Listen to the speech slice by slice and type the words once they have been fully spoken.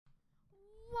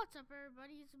What's up,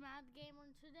 everybody? It's Matt the Gamer,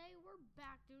 and today we're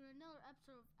back doing another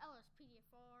episode of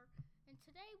Lspdfr. And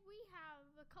today we have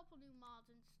a couple new mods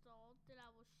installed that I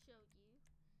will show you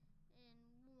in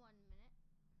 1 minute.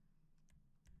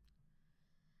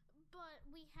 But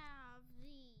we have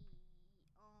the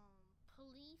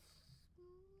police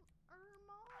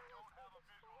mod.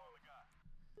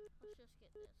 Let's just get this.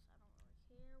 I don't really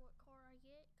care what car I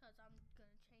get because I'm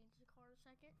gonna change the car in a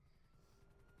second.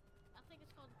 I think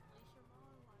it's called the Policer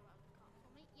mod. Why do I have the cops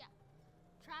on me? Yeah.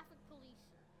 Traffic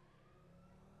Policer.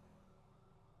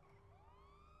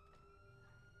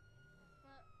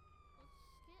 But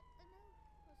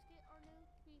let's get our new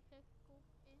vehicle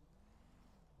in.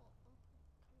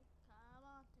 Oh, come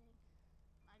on, thing.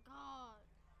 My God.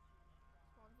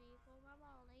 It's one vehicle, my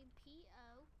model name,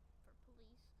 PO for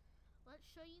police. Let's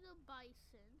show you the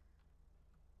bison.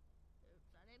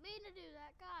 Oops, I didn't mean to do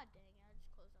that. God dang it, I just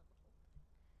closed out the whole thing.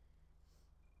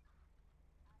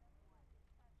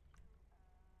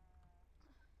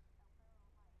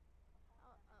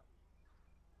 Oh. Gosh.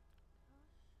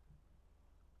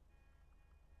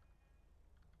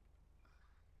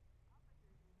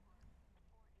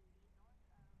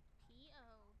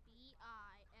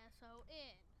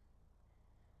 POBISON.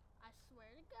 I swear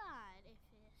to God, if it's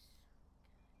POBISON.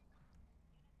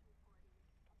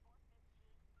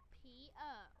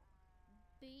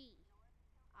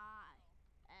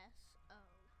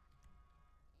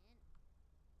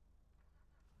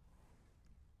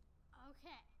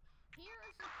 Okay, here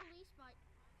is the police bike.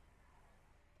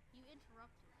 You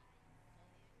interrupted me.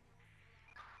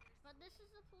 But this is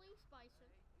the police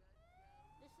bison.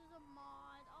 This is a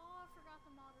mod. Oh, I forgot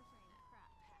the modder's name. Crap.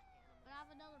 But I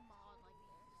have another mod like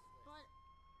this. But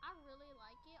I really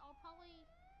like it. I'll probably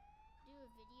do a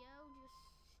video just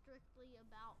strictly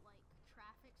about like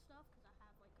traffic stuff because I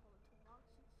have like all the toolbox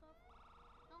and stuff.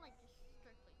 Not like just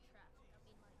strictly traffic. I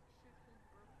mean like strictly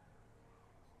broken.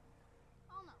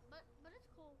 I don't know, but it's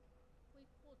cool.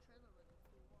 We'll trailer with it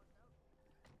if we want though.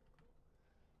 Cool.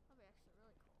 That'll be actually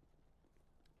really cool.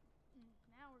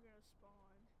 Now we're gonna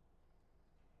spawn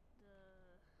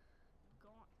the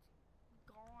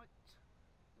gauntlet.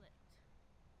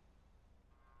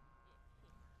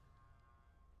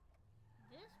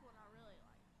 This one I really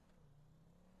like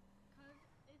because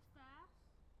it's fast.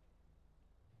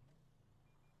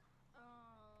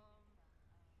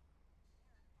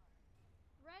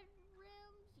 Red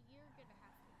rims, you're gonna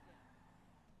have to get.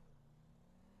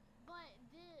 But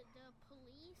the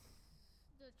police,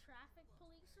 the traffic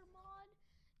policer mod,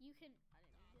 you can. I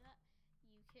didn't do that.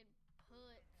 You can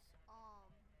put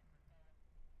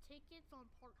tickets on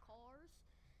parked cars,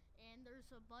 and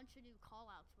there's a bunch of new call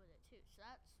outs with it too, so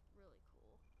that's really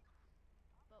cool.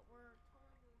 But we're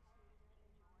totally going to change it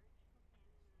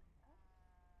in March.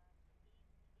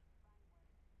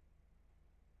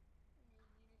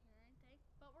 You didn't hear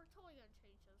anything, but we're totally going to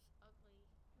change those ugly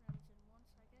rims in 1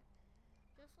 second.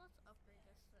 Just let's upgrade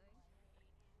this thing.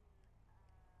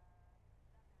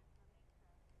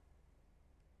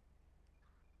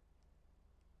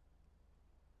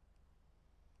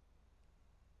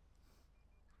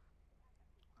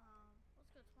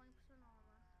 Let's go 20%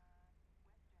 armor.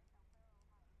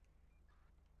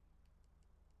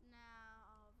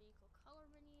 Now, vehicle color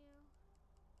menu.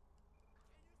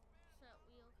 Set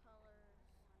wheel colors.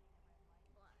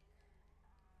 Black.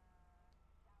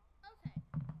 Okay.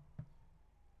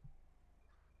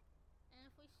 And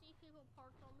if we see people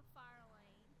parked on the fire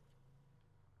lane,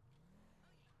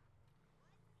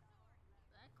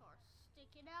 that car's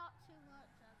sticking out too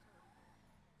much. That's what.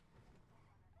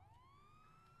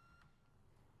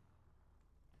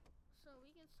 So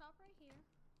we can stop right here.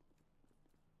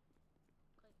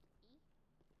 Click E.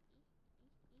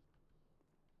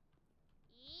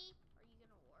 E. Are you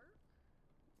gonna work?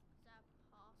 Is that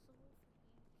possible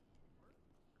for you to work?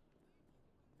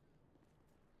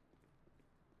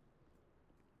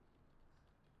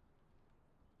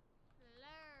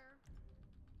 Hello.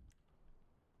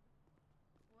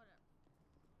 Whatever.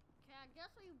 Okay, I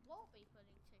guess we won't be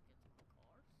putting tickets on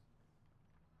cars.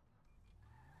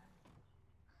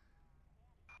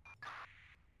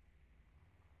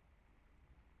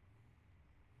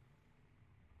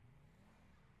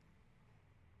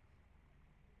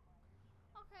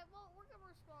 Okay, well, we're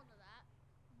gonna respond to that.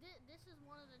 This is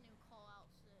one of the new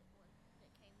call-outs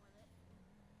that came with it.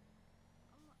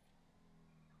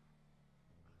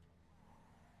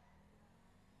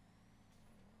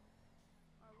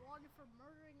 Are wanted for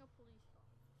murdering a police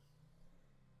officer.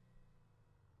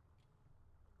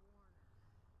 Warner.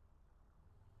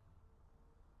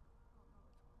 I don't know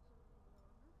which one's a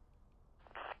Warner.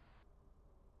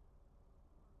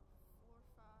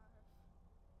 4-5.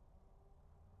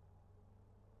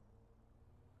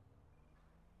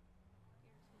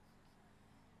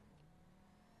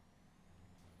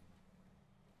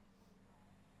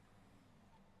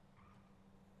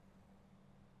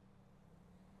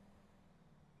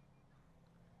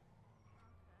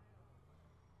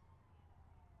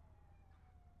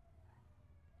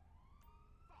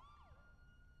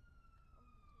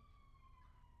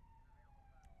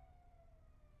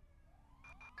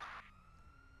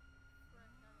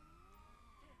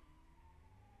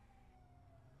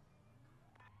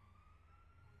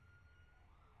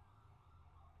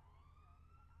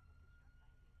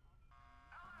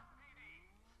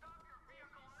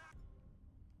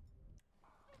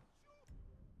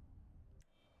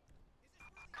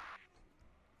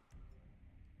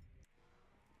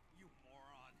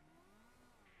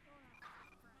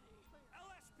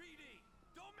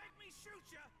 shoot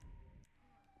ya!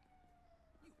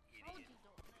 You Told idiot. you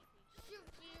don't make me shoot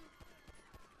you.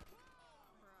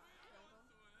 Bruh, I killed him.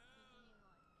 He didn't even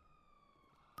like it.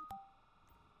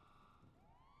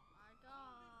 My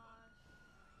gosh.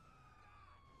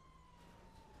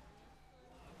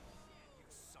 Seriously? You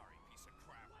sorry piece of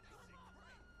crap.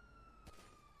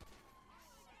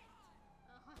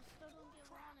 Oh, I still don't get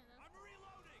wanted. That's I'm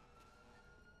reloading!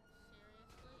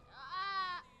 seriously?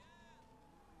 Ah!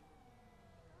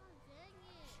 God dang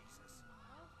it. Jesus.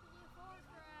 Lspdfr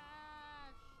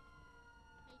crash.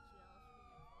 Hate you,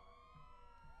 Lspdfr.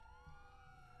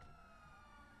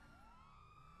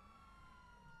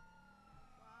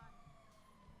 Why?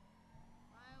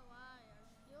 Why are you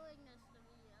doing this to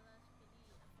me,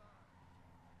 Lspdfr?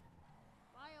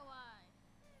 Why?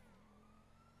 That means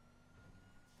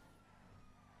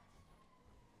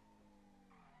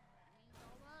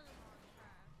all the other mods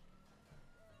trash.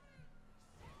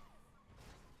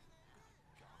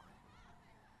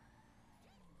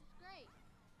 Which is great.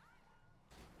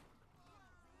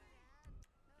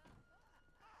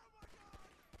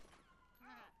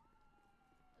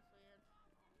 That's weird.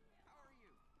 How are you?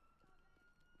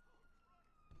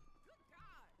 Good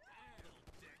God! Damn, little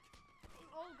dick.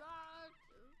 Oh God!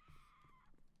 Oops.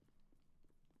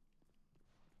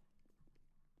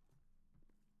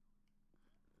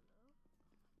 Hello?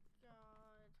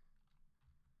 God.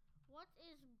 What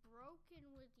is broken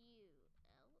with you?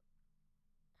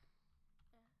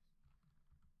 L S. Oh my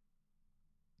God!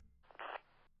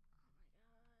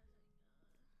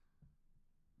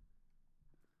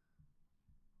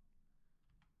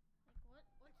 Like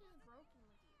what is broken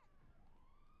with you? Oh.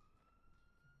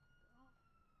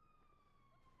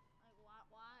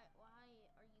 Like why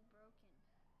are you broken?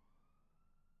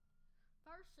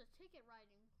 First, the ticket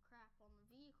writing crap on the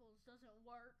vehicles doesn't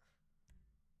work.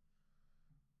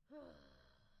 Gosh.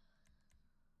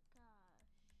 Whatever.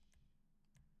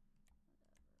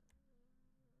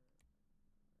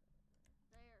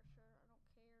 There, sure, I don't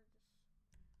care.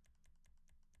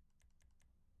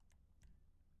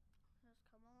 Just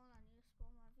come on, I need to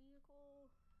spawn my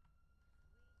vehicle.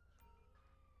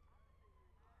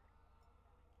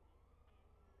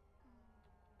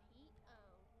 P.O.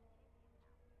 Okay.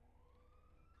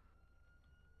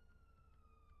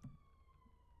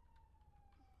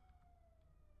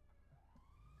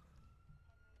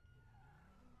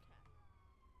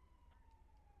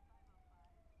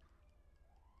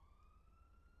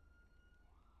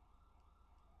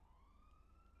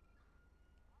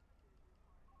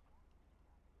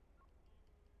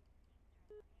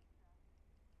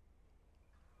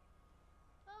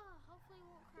 Oh, hopefully it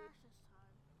won't crash this time.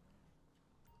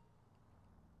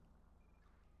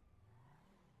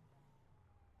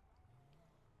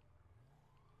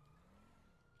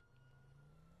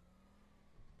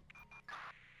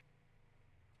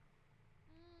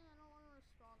 I don't want to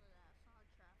respond to that. It's not a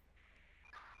traffic call.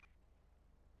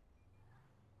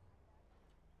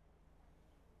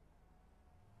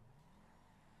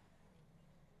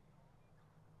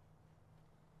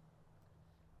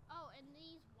 Oh, and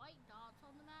these white dots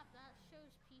on the map, that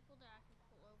shows people that I can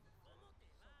pull over for something.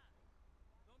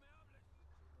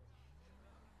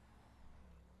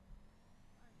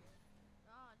 I did.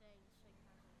 God dang, this thing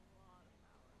has a lot of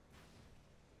power.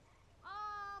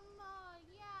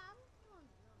 Yeah, I'm going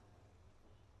to go.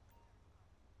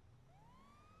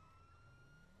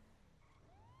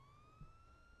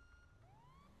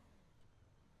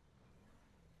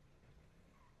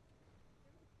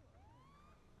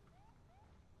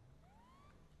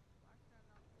 Why can I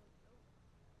not pull it over?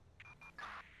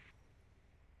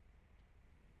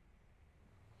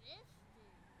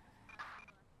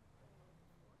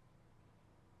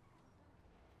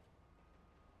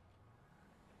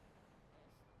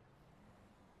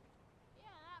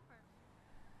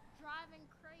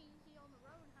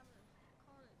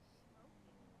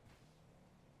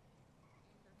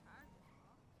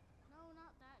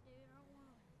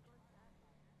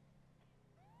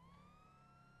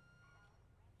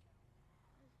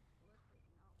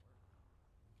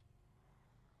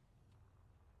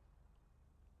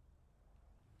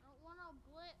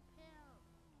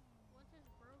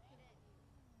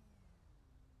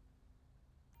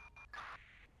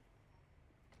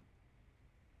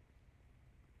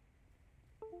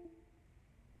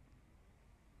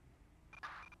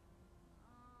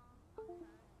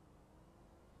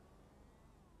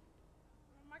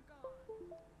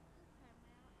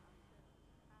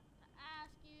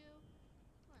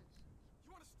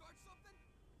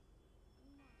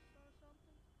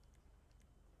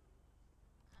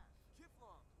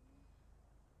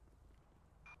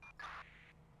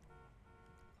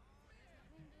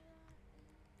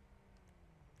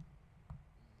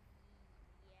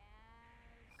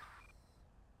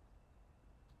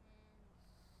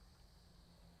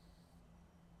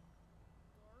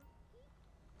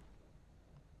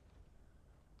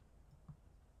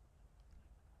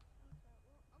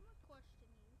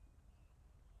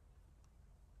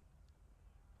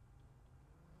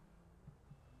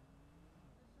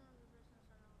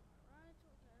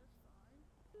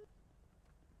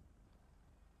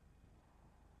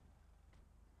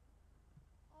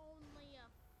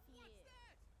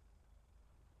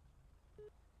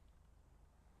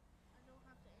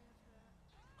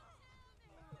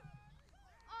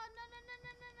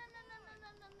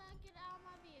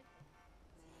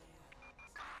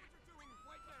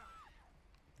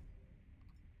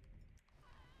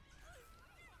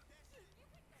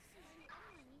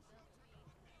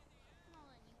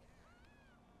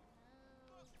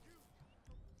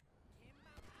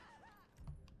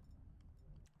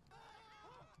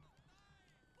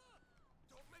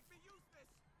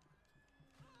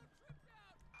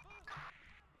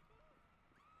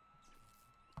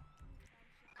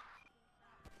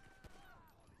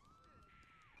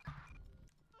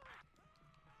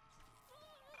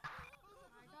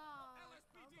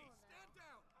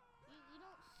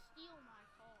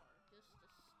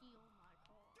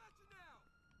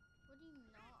 do you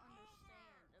not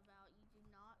understand about you do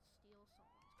not steal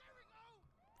someone's There we go.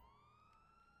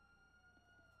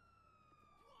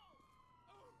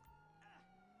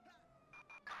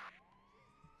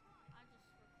 I just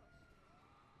requested it.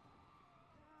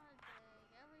 God dang,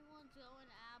 everyone's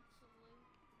going absolute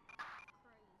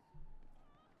crazy.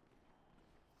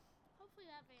 Hopefully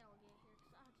that van will get here,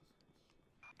 because I just heard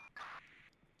shit.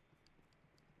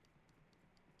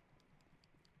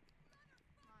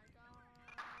 My God,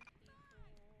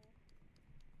 people.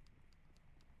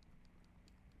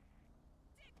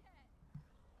 Dickhead.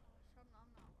 Gosh, I'm not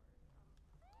worried.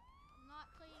 I'm not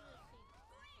cleaning the seats.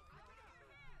 What are y'all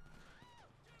doing?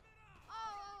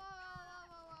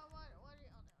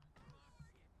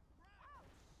 Oh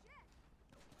shit!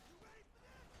 You ready for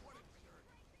this? What is it?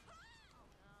 Oh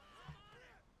God.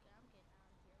 Okay, I'm getting out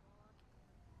of here while I can.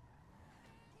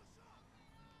 Push up!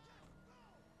 Yes, go!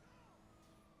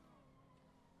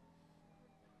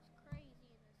 Everything's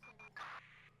crazy in this city.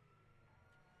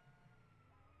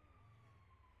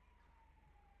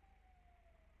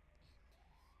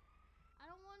 I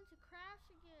don't want it to crash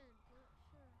again, but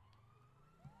sure.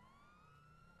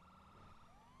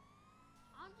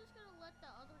 I'm just gonna let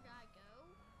the other guy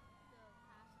go. The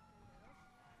passenger go.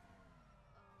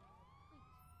 Please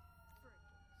freaking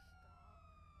stop.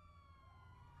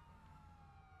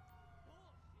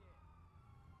 Bullshit!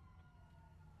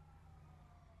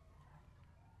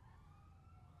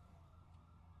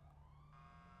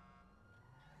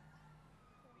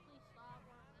 Please stop,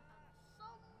 or I'm gonna have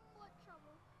somewhat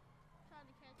trouble trying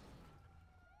to catch you. Or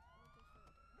just right there.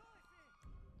 Nothing!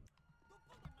 The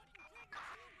fucking nutty king and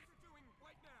see what you're doing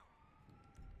right now!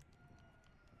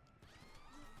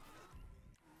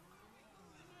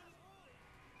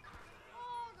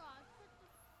 Oh God, put the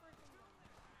freaking gun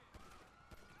down.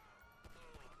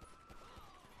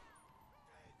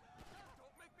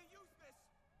 Don't make me use this!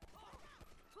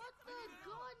 Put the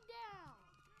gun down!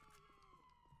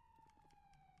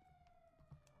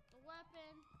 The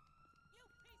weapon. You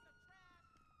piece of trash!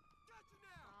 Gotcha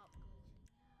now!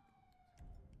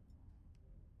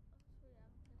 Stop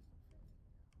glitching out.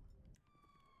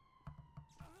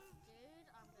 Oh, sweet,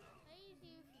 I have a pistol 50 now. Dude, I'm gonna tase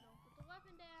you if you don't put the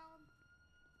weapon down.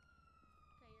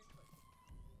 Okay, you're glitching now.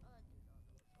 I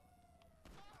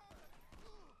do not know what's wrong with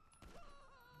you.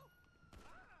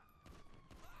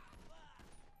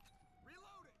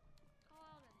 Reload it! Call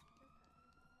out and okay.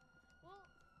 Well,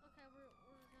 okay, we're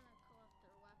gonna collect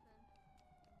their weapon.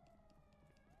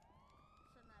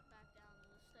 Send that back down to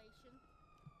the station.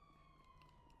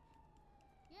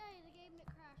 Yay, the game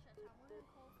didn't crash that time. We're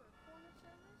gonna call for a corner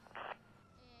service.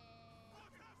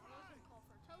 And I was gonna call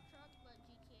for a tow truck, but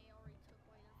GTA already took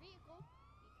away their vehicle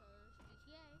because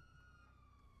GTA.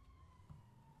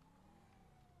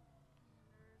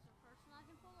 And there's a person I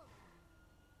can pull over.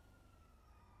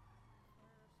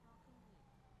 There's not convenient.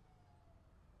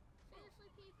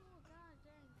 Seriously, people? God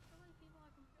dang, so many people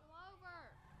I can pull over.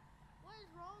 What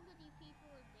is wrong with you people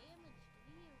with damaged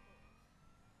vehicles?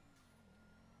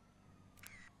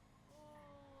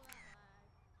 Oh, that lag.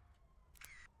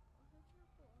 Oh, who'd you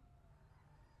pull? What's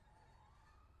it?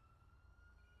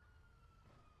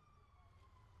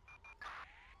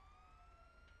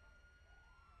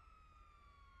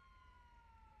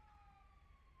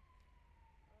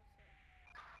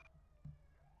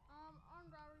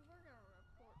 Armed robbery, we're gonna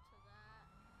report to that.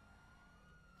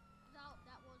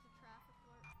 That was a traffic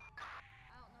alert.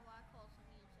 I don't know why I called some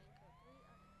insane code 3. I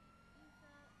didn't need to use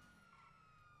that.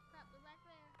 Crap, they're back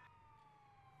there.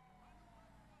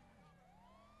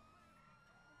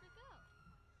 Where'd they go?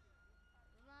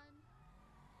 Never mind.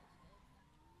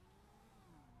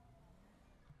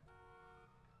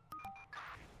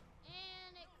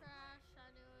 And it crashed. I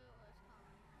knew it was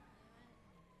coming. Damn it.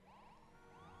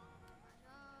 Oh my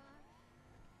gosh.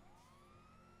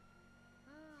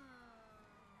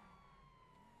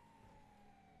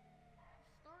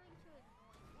 It's starting to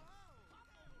annoy me.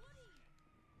 Papa Woody!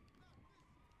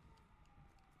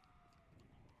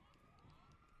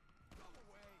 Go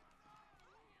away!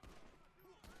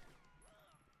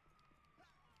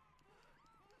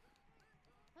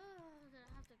 Then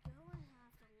I have to go and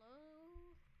have to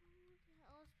load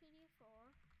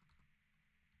LSPDFR.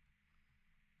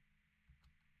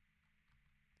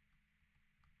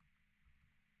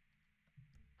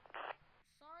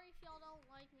 Sorry if y'all don't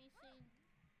like me seeing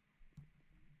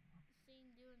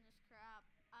doing this crap.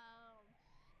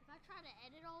 If I try to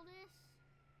edit all this,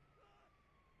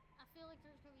 I feel like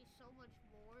there's gonna be so much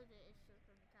more that it's just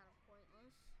gonna be kind of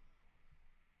pointless.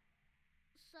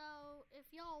 So if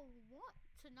y'all want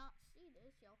to not see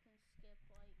this, y'all can skip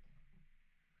like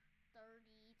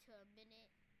 30 to a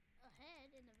minute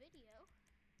ahead in the video,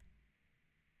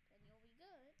 and you'll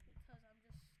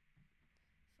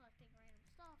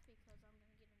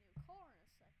car in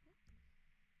a second. Excuse me?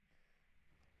 Okay,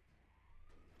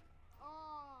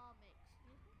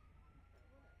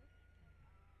 whatever.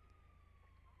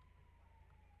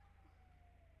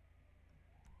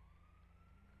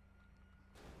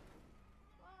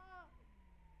 Ah!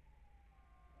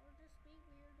 Or just be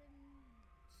weird and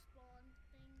spawn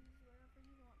things wherever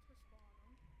you want to spawn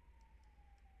them.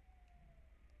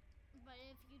 But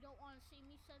if you don't want to see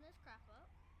me send this crap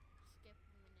up, skip a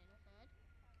minute ahead.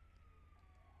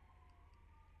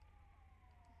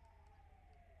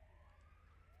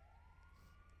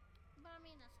 But I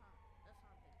mean, that's not a big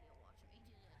deal watching me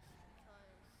do this because I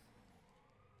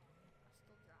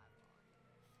still drive while I do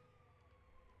this.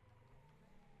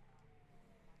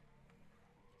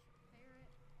 Just repair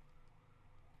it.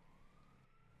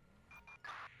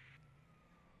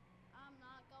 I'm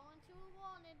not going to a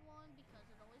wanted one because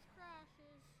it always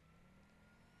crashes.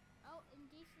 Oh,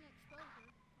 indecent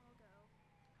exposure. I'll go.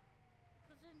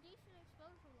 Because the indecent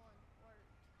exposure one worked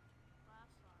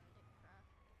last time. It didn't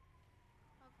crash.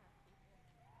 Okay, people.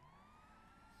 Sick of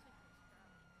this crap. Get out of the way.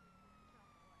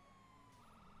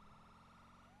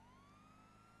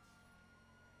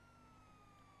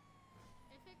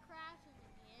 If it crashes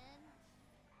again,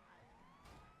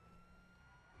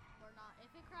 we're not. If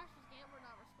it crashes again, we're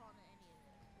not responding to any of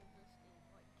this. We'll just do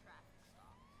like traffic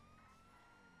stops.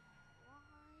 Why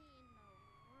in the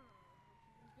world would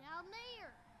you be down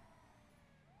there?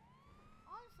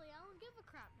 Honestly, I don't give a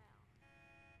crap now.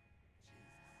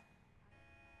 Jesus.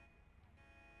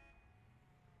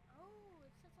 Oh,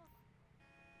 it sets off.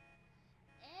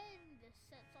 And this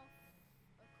sets off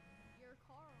your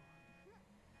car alarm.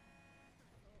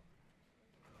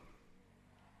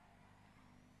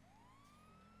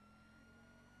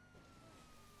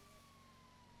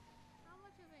 How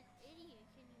much of an idiot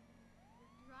can you be?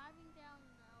 You're driving down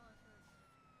the LSR.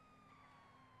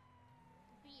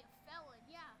 Be a felon,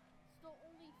 yeah. It's the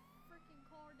only freaking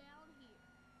car down here.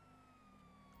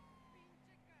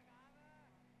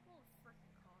 Pull the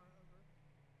freaking car over.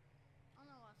 Oh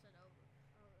no, I said over.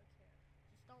 I don't really care.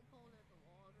 Just don't pull it in the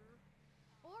water.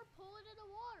 Or pull it in the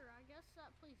water. I guess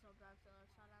that. Please don't drive to the other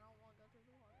side. I don't want to go through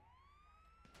the water.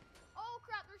 Oh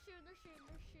crap! They're shooting. They're shooting.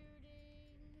 They're shooting.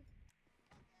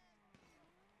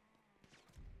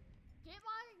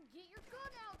 Get your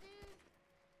gun out, dude.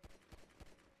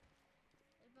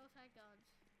 They both had guns.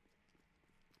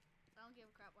 I don't give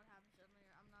a crap what happens in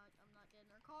there. I'm not getting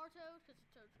their car towed because the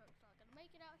tow truck's not gonna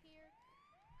make it out here.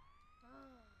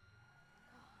 Oh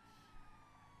gosh.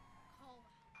 Call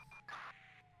out.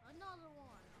 Another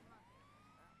one. I'm not doing this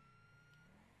crap.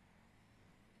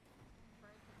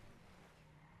 Breaking.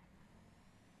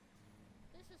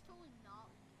 This is totally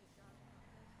not what you get driving like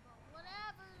this, but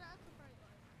whatever. That's a bright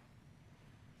light.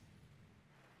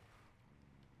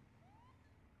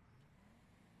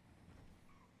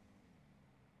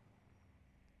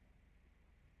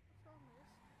 What's wrong with this?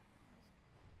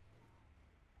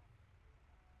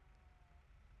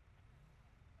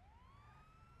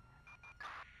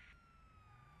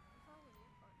 What's wrong with your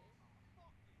car, dude?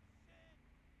 Fucking shit.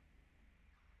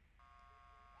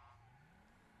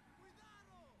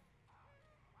 Cuidado.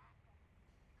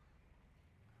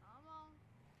 Come on.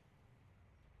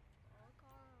 Pull the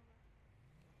car over.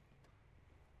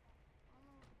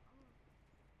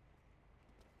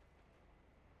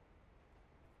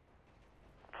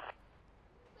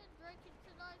 You've been drinking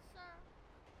tonight, sir?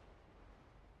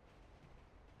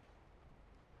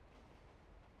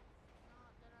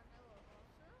 Not that I know of,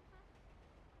 officer. Okay.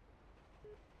 So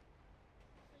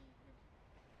you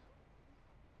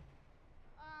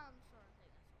I'm sorry, I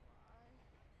think that's a lie.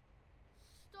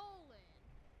 Stolen.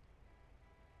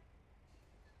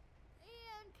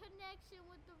 In connection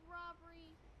with the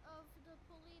robbery of the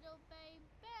Polito Bay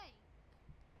Bank.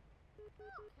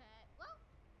 Okay, well,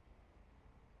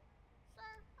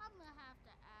 sir, I'm gonna have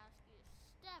to ask you to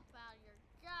step out of your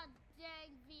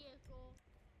goddamn vehicle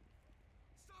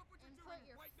Stop what and you're put doing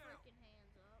your right now. freaking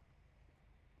hands up.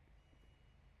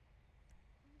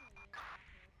 I'm gonna get back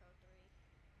here, code 3.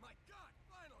 My God,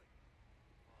 finally.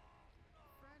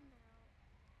 Friend out.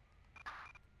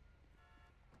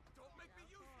 Don't make me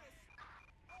That's use all. this.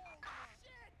 Oh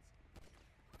shit.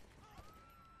 No.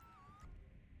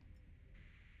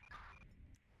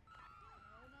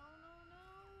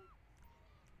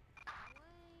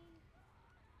 Away.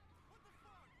 What the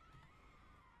fuck?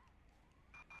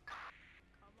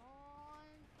 Come on.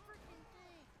 Freaking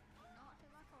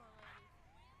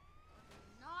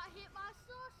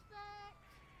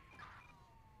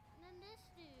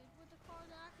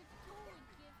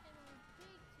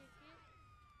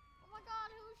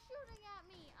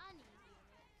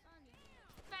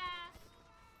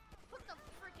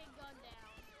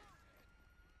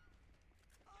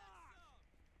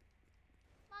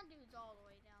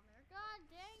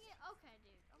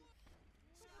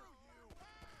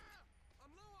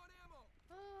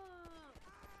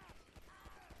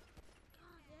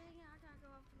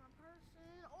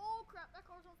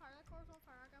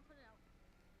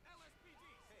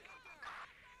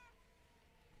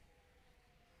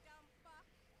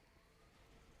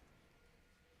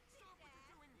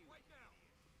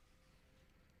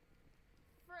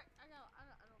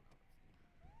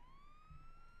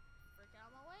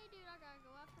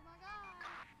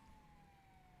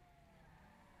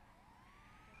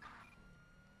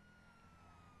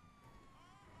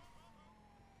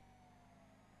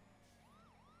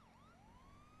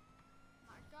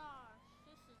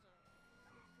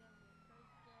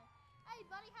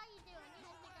buddy. How you doing? You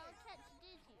didn't think I would catch you,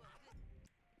 did you?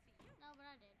 No, but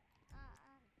I did. I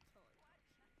totally caught you.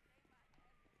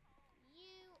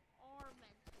 You are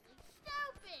mentally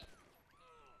stupid!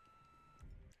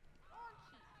 Aren't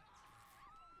you?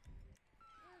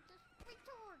 You're just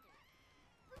retarded.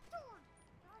 Retarded.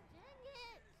 God dang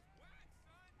it.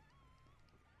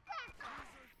 Back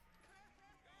off.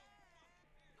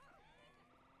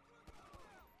 Oops, oh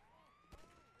well.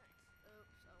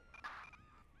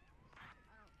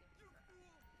 I don't give a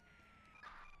crap.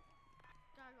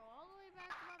 Gotta go all the way back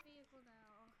to my vehicle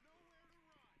now.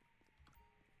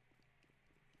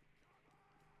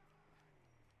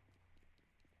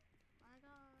 My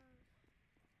gosh.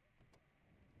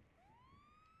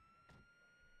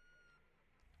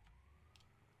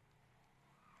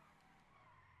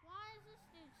 Why is this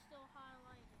dude still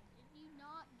highlighted? Did you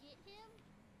not get him?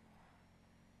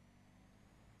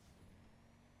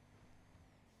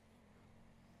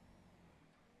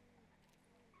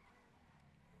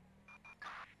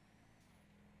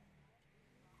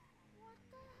 What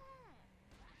the heck?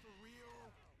 For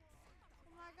real?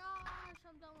 Oh my gosh,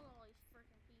 I'm done with all these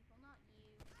freaking people, not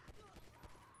you.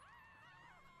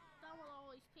 Done with all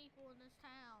these people in this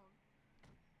town.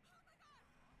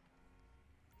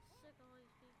 Sick of all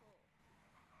these people.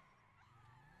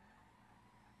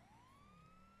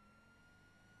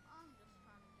 I'm just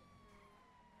trying to get through.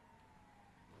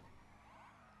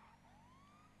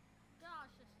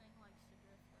 Gosh, this thing likes to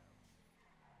drift though.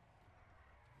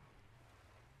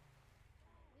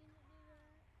 Didn't mean to do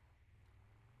that.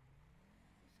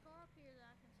 There's a car up here that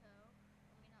I can tow.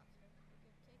 I mean, not tow, but give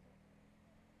a ticket.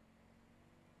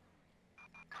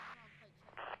 Come on, plate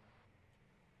check.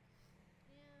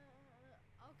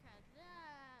 Yeah, okay,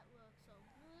 that looks a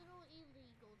little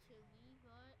illegal to me,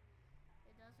 but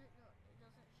it doesn't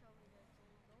show me that it's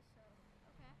illegal, so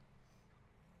okay.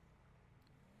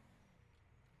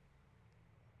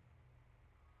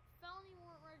 Felony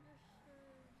warrant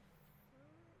registered for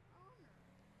honor.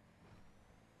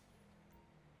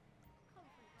 Come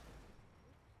for you, buddy.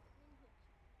 Oops, didn't hit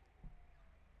you.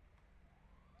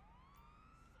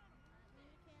 Didn't mean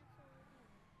to cancel it either.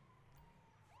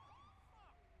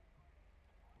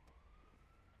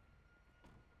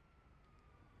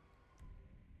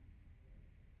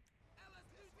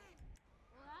 LSPD!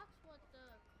 Well, that's what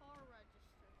the car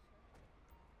register said.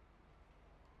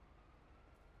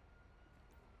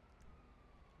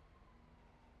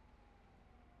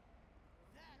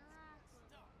 That's Interact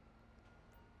with messed up.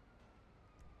 them.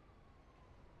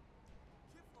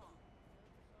 Kiflon,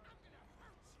 Oops, sorry. I'm gonna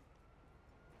hurt you.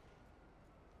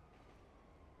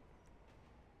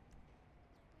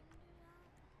 Can you do that?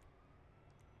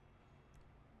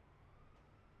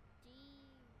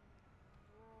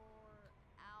 D-Roar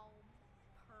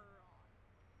Alperon.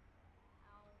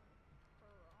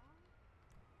 Alperon?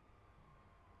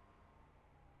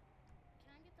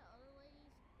 Can I get the other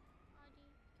lady's ID?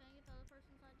 Can I get the other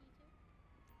person's ID too?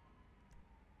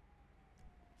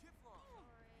 Kiflon.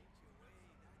 Sorry. Ain't you way,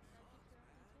 that Can I get sucks, your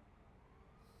ID man. too?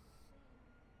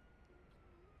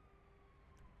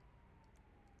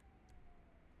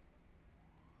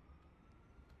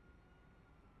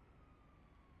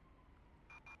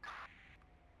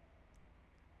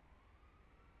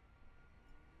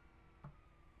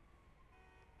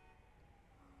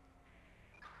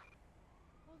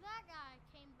 Well, that guy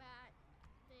came back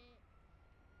that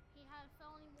he had a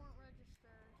felony warrant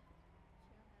registered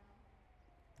to him.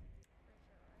 Pretty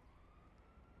sure, right?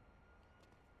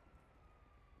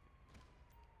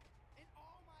 In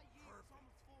all my years on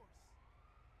the force,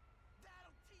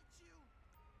 that'll teach you.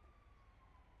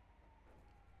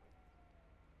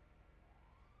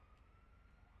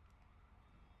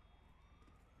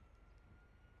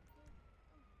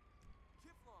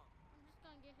 Kiflon. I'm just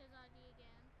gonna get his ID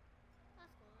again.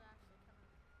 That's cool. It actually kind of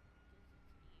gives it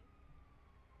to you.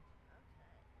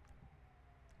 Okay.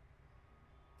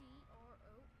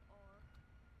 D-R-O-R.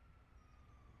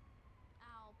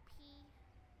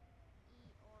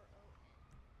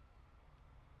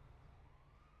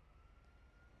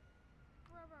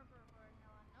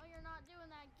 Alperon. No, you're not doing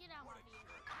that. Get out What my a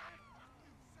vehicle. jerk, man.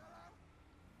 You sellout.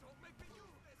 Don't make me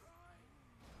use this. Oh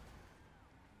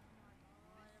my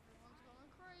god, everyone's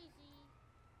going crazy.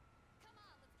 Come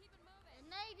on, let's keep it moving. And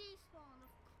they despawn,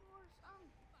 of course.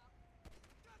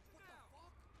 Got you now.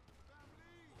 Fuck?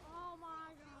 Family. Oh my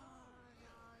god,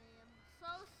 I am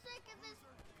so sick of this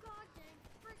goddamn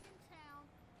freaking town.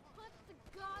 Put the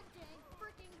goddamn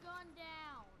freaking gun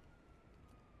down.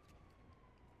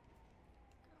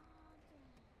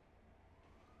 Goddamn.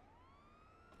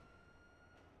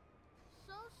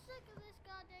 So sick of this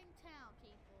goddamn town,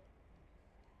 people.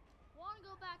 Want to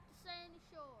go back to Sandy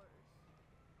Shores.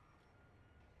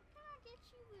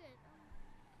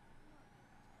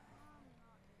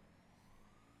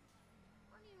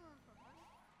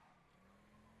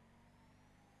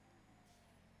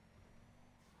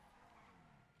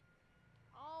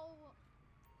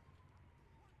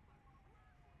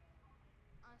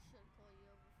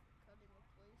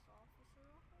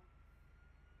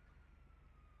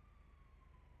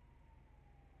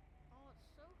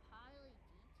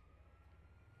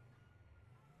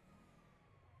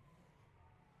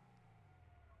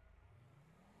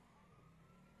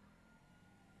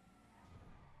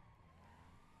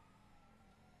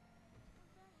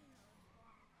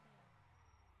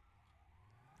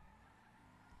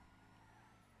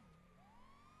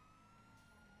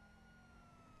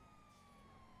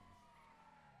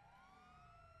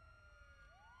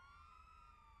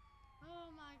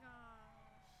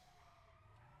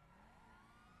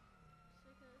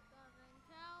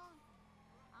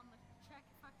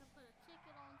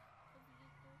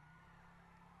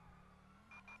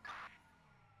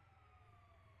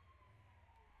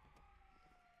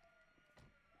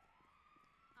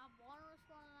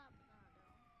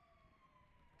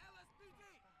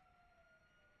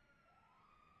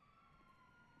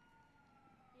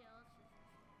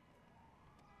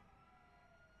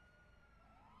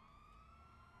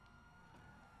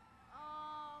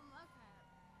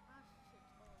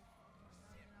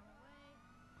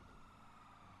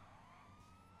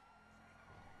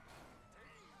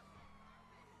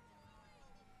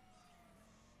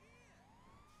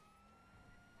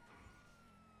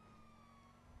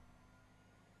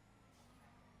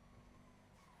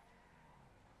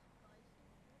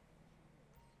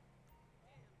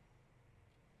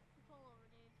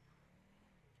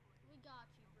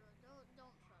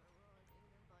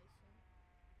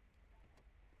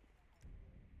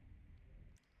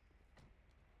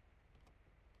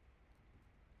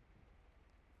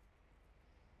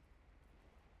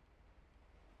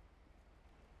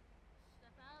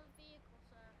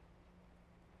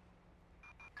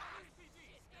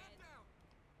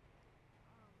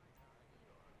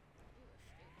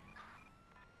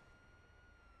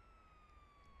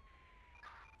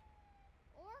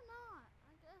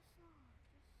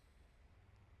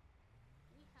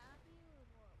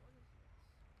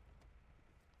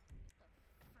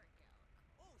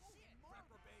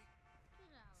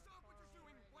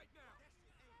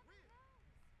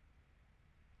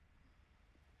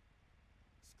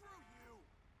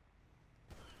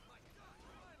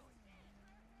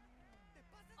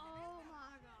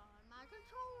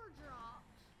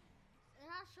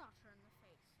 shot her in the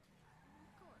face.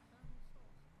 Of course, I'm the soul.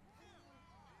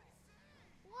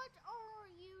 What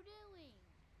are you doing?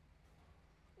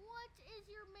 What is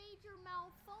your major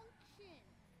malfunction?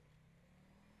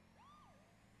 God,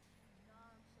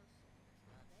 I'm so sick of this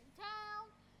goddamn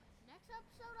town. Next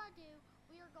episode I do,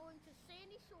 we are going to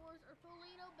Sandy Shores or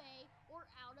Toledo Bay or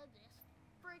out of this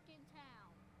freaking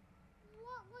town.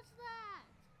 What was that?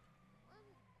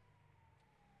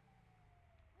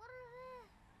 What are they?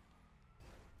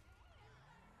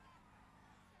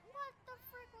 What the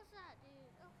frick was that,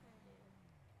 dude? Okay, dude.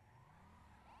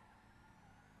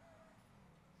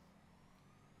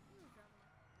 He was driving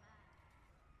like a mad.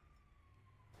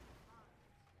 Top.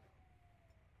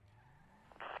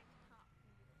 He's my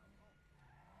twin though.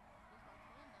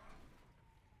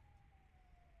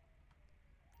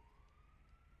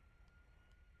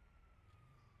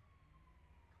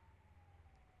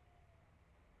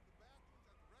 The bathrooms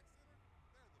at the rec center,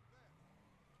 they're the best.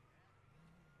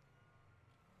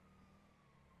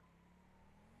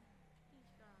 He's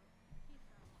driving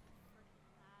like a freaking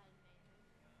madman.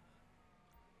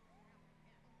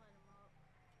 I'll let him up.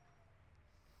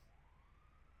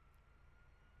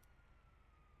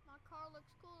 My car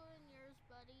looks cooler than yours,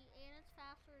 buddy, and it's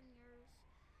faster than yours.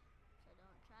 So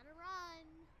don't try to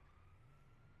run.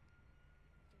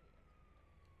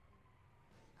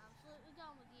 Dude, I'm absolutely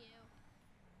done with you.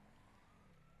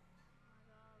 Oh my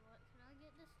god, what can I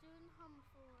get this dude in the Hummer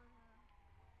for?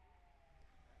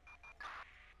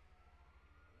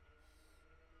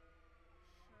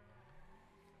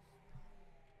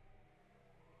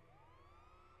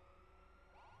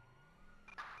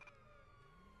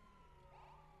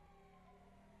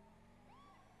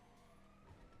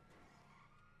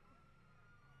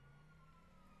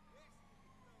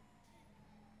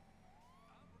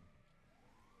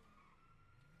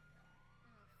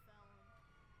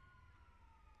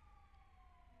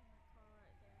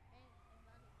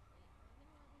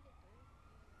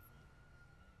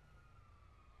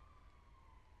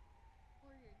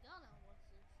 Or you're gonna once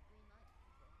this green light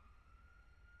comes on.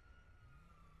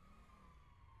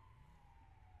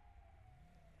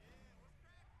 Yeah, what's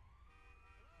cracking?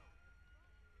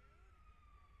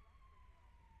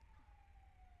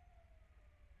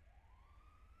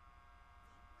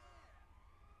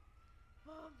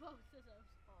 Hello. Both of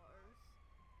those cars.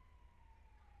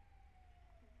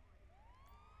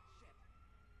 Shit.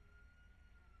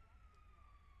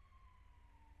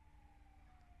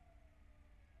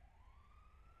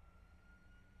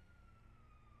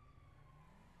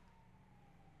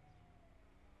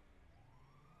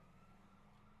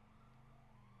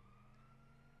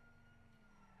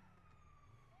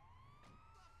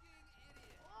 Fucking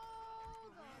idiot. Oh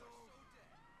We god. are so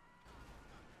dead.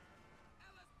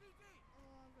 LSPD.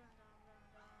 Oh, I'm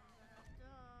gonna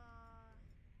die.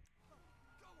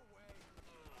 Go away.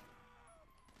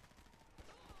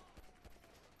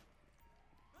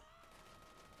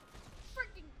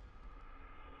 Freaking.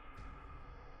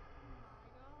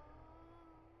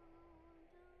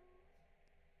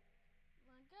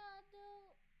 My god,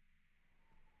 dude.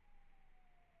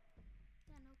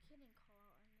 Yeah, no kidding,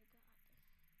 Carl. And the god.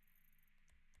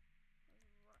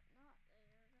 I was right, not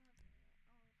there. God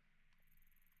damn it.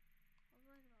 I was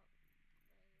right about there.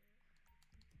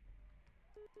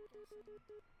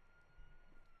 Guessing. Am I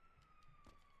correct at all?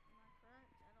 Nope, not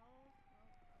even close. I think I see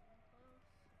what the fuck up here.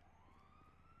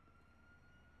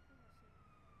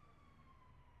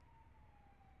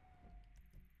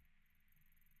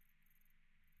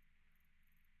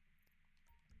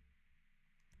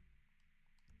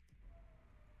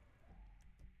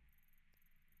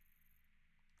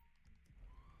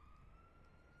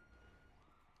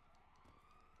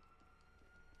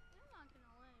 You're not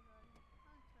gonna lay, buddy.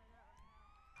 I can tell you that right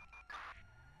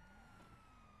now.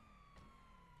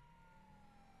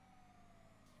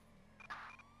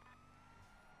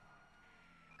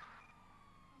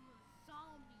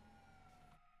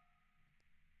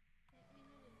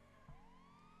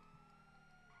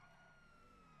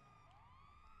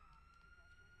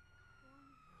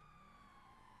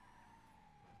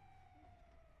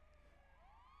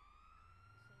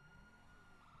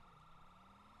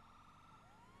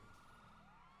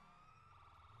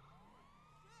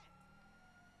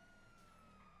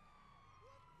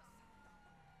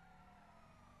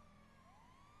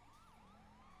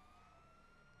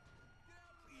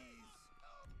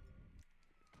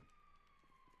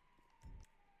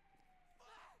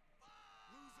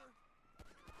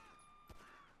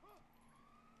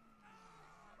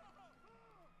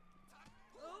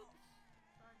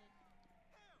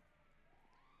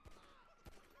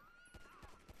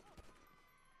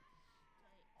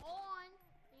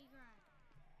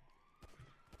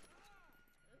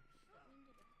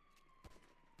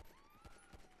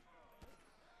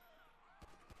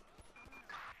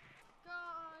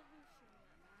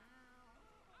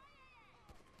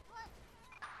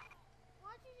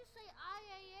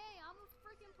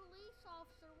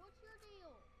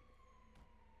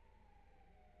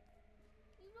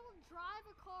 drive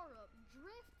a car up,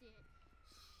 drift it,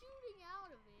 shooting out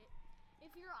of it.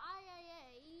 If you're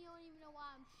IAA, you don't even know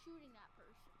why I'm shooting that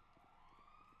person.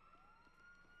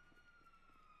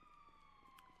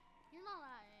 You're not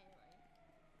IAA, lady.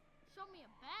 Show me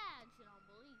a badge and I'll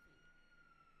believe you.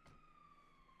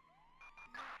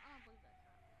 No, I don't believe that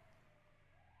crap.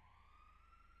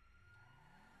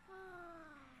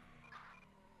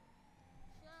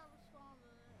 Should I respond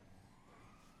to this?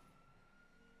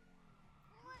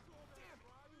 What? Damn,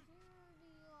 Is your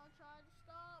deal? I tried to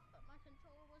stop, but my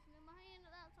controller wasn't in my hand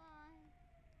at that time.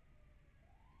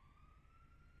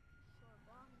 Sort of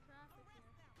blocking traffic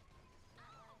here.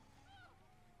 That way.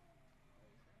 Please,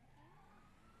 thank you.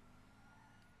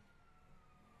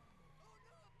 Oh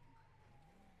no!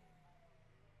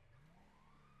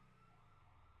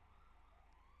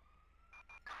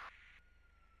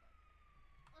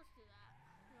 Let's do that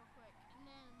real quick, and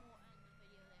then we'll end the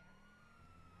video there.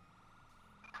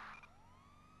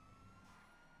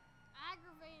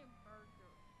 Aggravated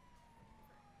burger.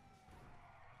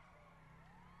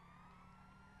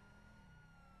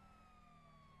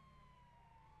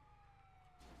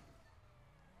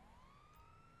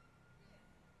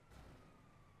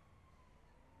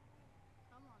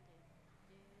 Come on, dude.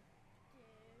 Dude.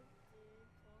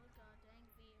 Pull the goddamn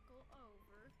vehicle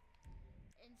over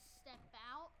and step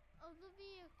out of the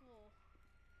vehicle.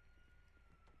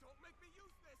 Don't make me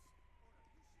use this!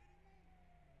 Are you shitting me?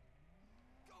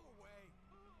 Go away!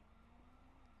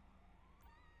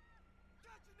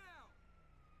 Gotcha now!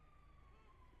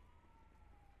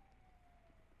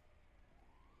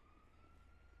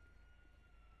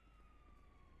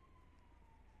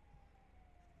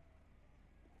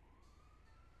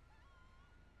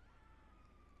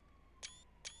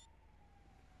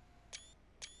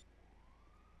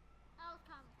 That was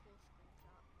kind of a cool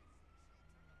screenshot.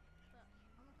 But I'm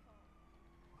gonna call.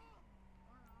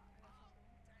 Or not, I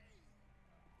guess I'll do.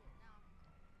 Yeah, now I'm gonna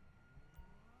call.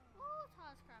 Ooh,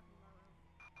 Todd's crap in my room.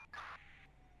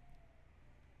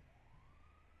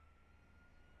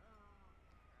 Oh,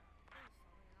 crap. Please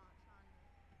tell me you're not trying to.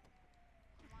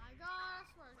 Oh my god, I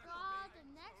swear to God, the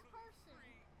next person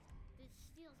that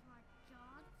steals my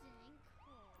goddamn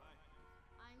car,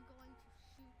 I'm going to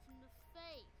shoot in the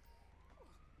face.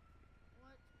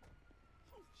 What?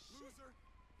 Oh, loser!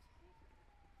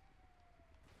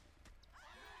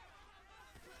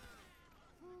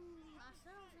 I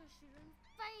said I was gonna shoot her in the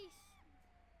face.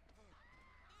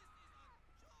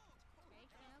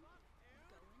 Take him.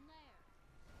 Go in there.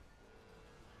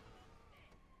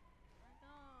 Oh my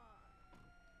god.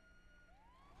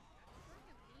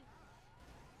 Freaking people.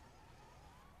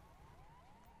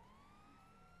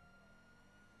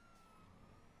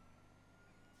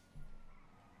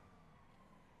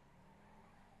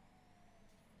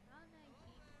 Goddamn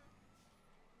people.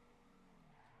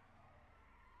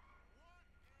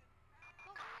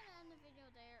 But we're gonna end the video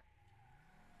there.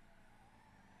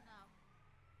 No.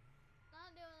 Not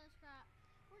doing this crap.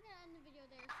 We're gonna end the video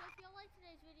there. So if you like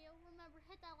today's video, remember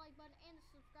hit that like button and the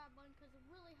subscribe button because it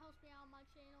really helps me out on my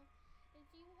channel. If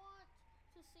you want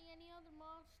to see any other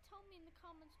mods, tell me in the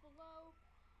comments below.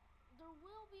 There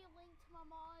will be a link to my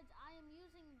mods. I am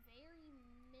using very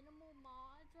minimal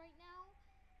mods right now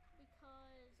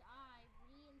because I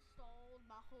reinstalled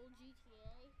my whole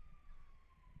GTA.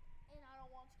 And I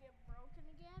don't want to get broken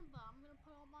again, but I'm going to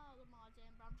put all my other mods in,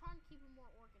 but I'm trying to keep it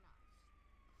more organized.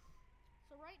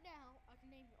 So right now, I can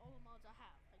name you all the mods I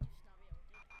have. I used to not be able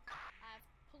to. I have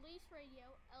Police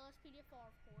Radio, Lspdfr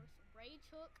of course, Rage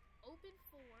Hook, Open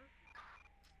 4.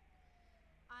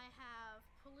 I have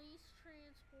Police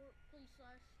Transport, Police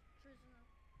slash Prisoner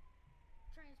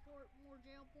Transport, more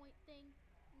jail point thing,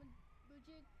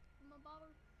 Majig, my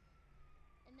bobber.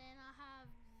 And then I have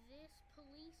this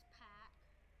police pack.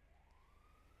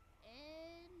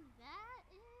 And that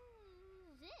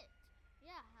is it.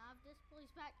 Yeah, I have this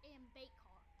police pack and bait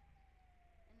car.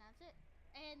 And that's it.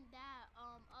 And that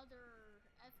other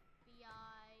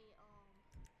FBI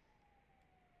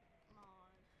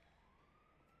mod.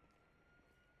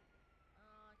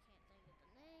 I can't think of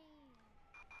the name.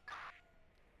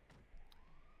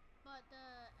 But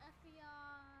the FBI,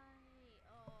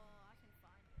 I can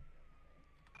find it real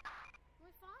quick. Let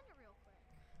me find it real quick.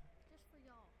 Just for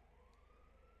y'all.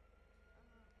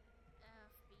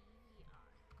 FBI.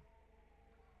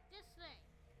 This thing.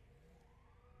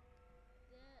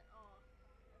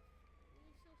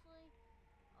 Seriously?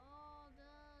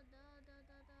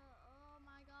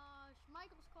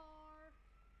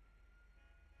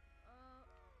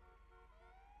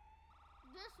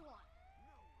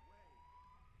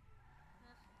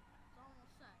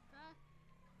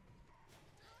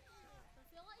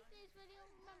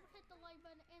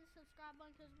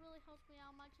 one because it really helps me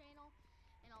out on my channel.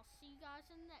 And I'll see you guys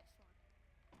in the next one.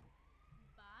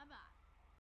 Bye bye.